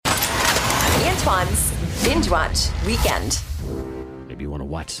Antoine's Binge Watch Weekend. Maybe you want to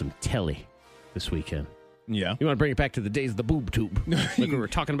watch some telly this weekend. Yeah. You want to bring it back to the days of the boob tube, like we were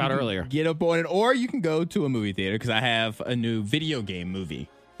talking about earlier. Get up on it, or you can go to a movie theater because I have a new video game movie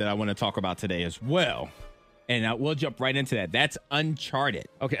that I want to talk about today as well. And we'll jump right into that. That's Uncharted.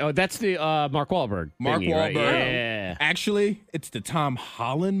 Okay. Oh, that's the Mark Wahlberg. Mark thingy, right? Wahlberg. Yeah. Actually, it's the Tom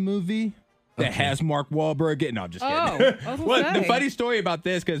Holland movie that has Mark Wahlberg in. No, I'm just kidding. I was gonna Well, the say. funny story about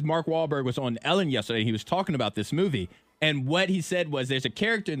this, because Mark Wahlberg was on Ellen yesterday. He was talking about this movie. And what he said was there's a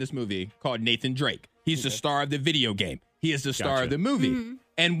character in this movie called Nathan Drake. He's the star of the video game. He is the star Gotcha. of the movie.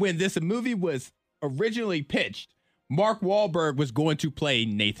 And when this movie was originally pitched, Mark Wahlberg was going to play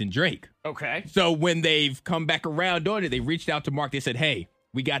Nathan Drake. Okay. So when they've come back around doing it, they reached out to Mark. They said, hey,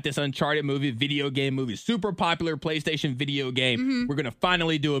 we got this Uncharted movie, video game movie, super popular PlayStation video game. We're going to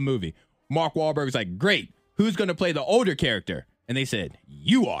finally do a movie. Mark Wahlberg was like, great. Who's going to play the older character? And they said,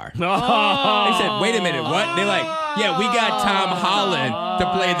 you are. They said, wait a minute, what? They're like, yeah, we got Tom Holland to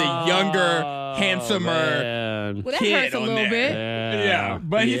play the younger, handsomer Man. Well, that kid hurts a on little there. bit. Yeah,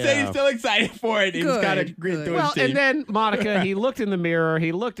 but he said he's still excited for it. He's Good, got to grit good. through Well, his teeth. and then Monica, he looked in the mirror,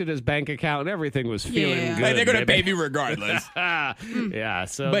 he looked at his bank account, and everything was feeling Yeah. good. Like, they're going to pay baby. me regardless. Yeah,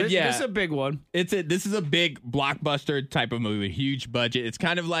 so But this, yeah. this is a big one. This is a big blockbuster type of movie, huge budget. It's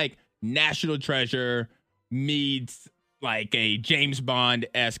kind of like National Treasure meets like a James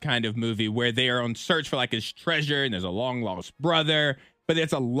Bond-esque kind of movie where they are on search for like his treasure and there's a long lost brother, but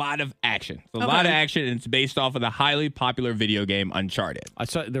it's a lot of action. It's a lot of action, and it's based off of the highly popular video game Uncharted. I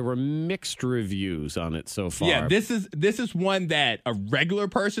saw there were mixed reviews on it so far. Yeah, this is one that a regular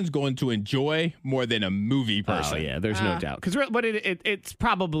person's going to enjoy more than a movie person. Oh yeah, there's no doubt. But it's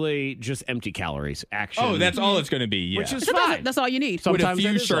probably just empty calories. Action. Oh, that's all it's going to be. Yeah. which is So fine. that's all you need. with a sometimes few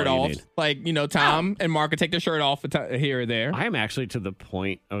that is shirt all you offs. need. Like, Tom and Mark could take their shirt off here or there. I am actually to the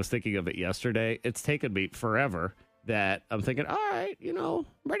point. I was thinking of it yesterday. It's taken me forever that I'm thinking. All right, I'm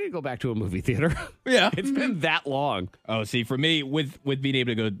ready to go back to a movie theater. Yeah. It's been that long. Oh, see, for me, with being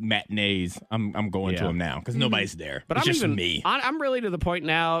able to go matinees, I'm going to Yeah. them now because nobody's there. But It's I'm just even, me. I'm really to the point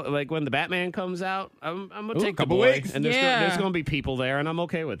now. Like when the Batman comes out, I'm gonna take the couple boy, weeks. and there's Yeah. gonna be people there, and I'm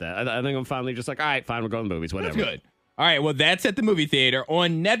okay with that. I think I'm finally just like, all right, fine, we're going to movies, whatever. That's good. All right, well, that's at the movie theater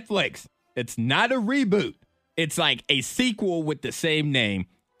on Netflix. It's not a reboot. It's like a sequel with the same name.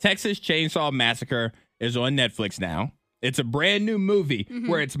 Texas Chainsaw Massacre is on Netflix now. It's a brand new movie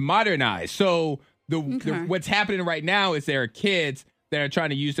where it's modernized. So what's happening right now is there are kids that are trying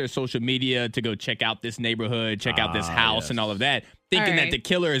to use their social media to go check out this neighborhood, check out this house and all of that, thinking All that right. the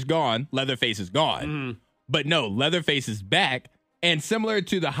killer is gone, Leatherface is gone. But no, Leatherface is back. And similar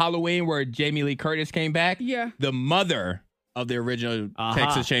to the Halloween where Jamie Lee Curtis came back, Yeah. the mother of the original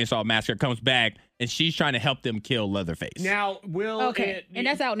Texas Chainsaw Massacre comes back, and she's trying to help them kill Leatherface. Now, will Okay, and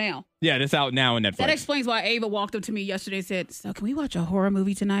that's out now. Yeah, that's out now on Netflix. That explains why Ava walked up to me yesterday and said, "So can we watch a horror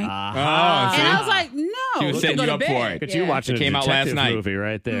movie tonight?" Oh, see? And I was like, "No." She was we setting can go you to up for bed. it. Look at you watching It came a out last detective night. movie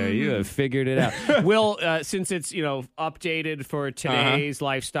right there. You have figured it out. Will, since it's updated for today's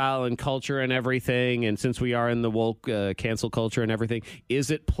lifestyle and culture and everything, and since we are in the woke cancel culture and everything, is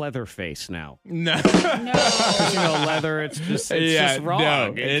it Pleatherface now? No. No. Leather. It's just Yeah, just wrong.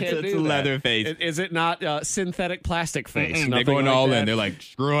 no, It can't it's do a that. Is Is it not synthetic plastic face? They're Nothing going like all that? in. They're like,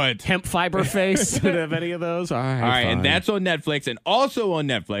 screw it. hemp fiber face. Do you have any of those? All right, All right, and fine. that's on Netflix, and also on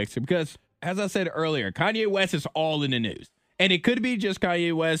Netflix because, as I said earlier, Kanye West is all in the news. And it could be just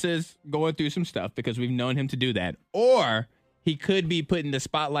Kanye West is going through some stuff because we've known him to do that. Or he could be putting the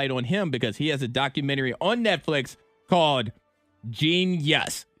spotlight on him because he has a documentary on Netflix called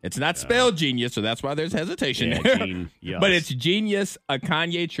Genius. It's not spelled genius, so that's why there's hesitation Yeah, there. Genius. But it's Genius, a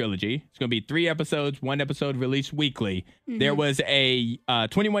Kanye trilogy. It's going to be 3 episodes, 1 episode released weekly. There was a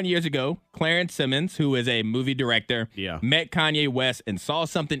 21 years ago, Clarence Simmons, who is a movie director, met Kanye West and saw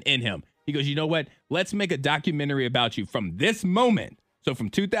something in him. He goes, you know what? Let's make a documentary about you from this moment. So from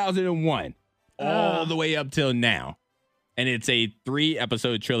 2001 all the way up till now. And it's a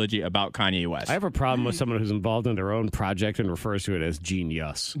 3-episode trilogy about Kanye West. I have a problem with someone who's involved in their own project and refers to it as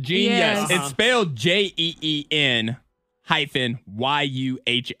genius. Genius. Yes. It's spelled JEEN hyphen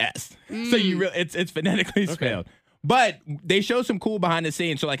YUHS. So it's phonetically spelled. But they show some cool behind the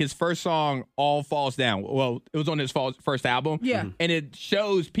scenes. So like his first song, All Falls Down. Well, it was on his first album. Yeah. And it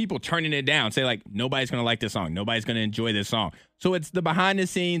shows people turning it down. Say like, nobody's going to like this song. Nobody's going to enjoy this song. So it's the behind the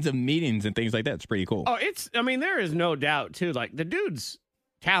scenes of meetings and things like that. It's pretty cool. Oh, there is no doubt, too. Like, the dude's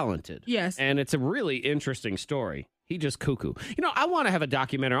talented. Yes. And it's a really interesting story. He just cuckoo. You know, I want to have a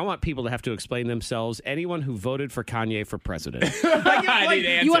documentary. I want people to have to explain themselves. Anyone who voted for Kanye for president.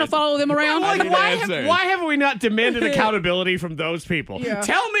 You want to follow them around? Why haven't we not demanded accountability from those people? Yeah.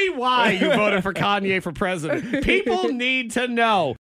 Tell me why you voted for Kanye for president. People need to know.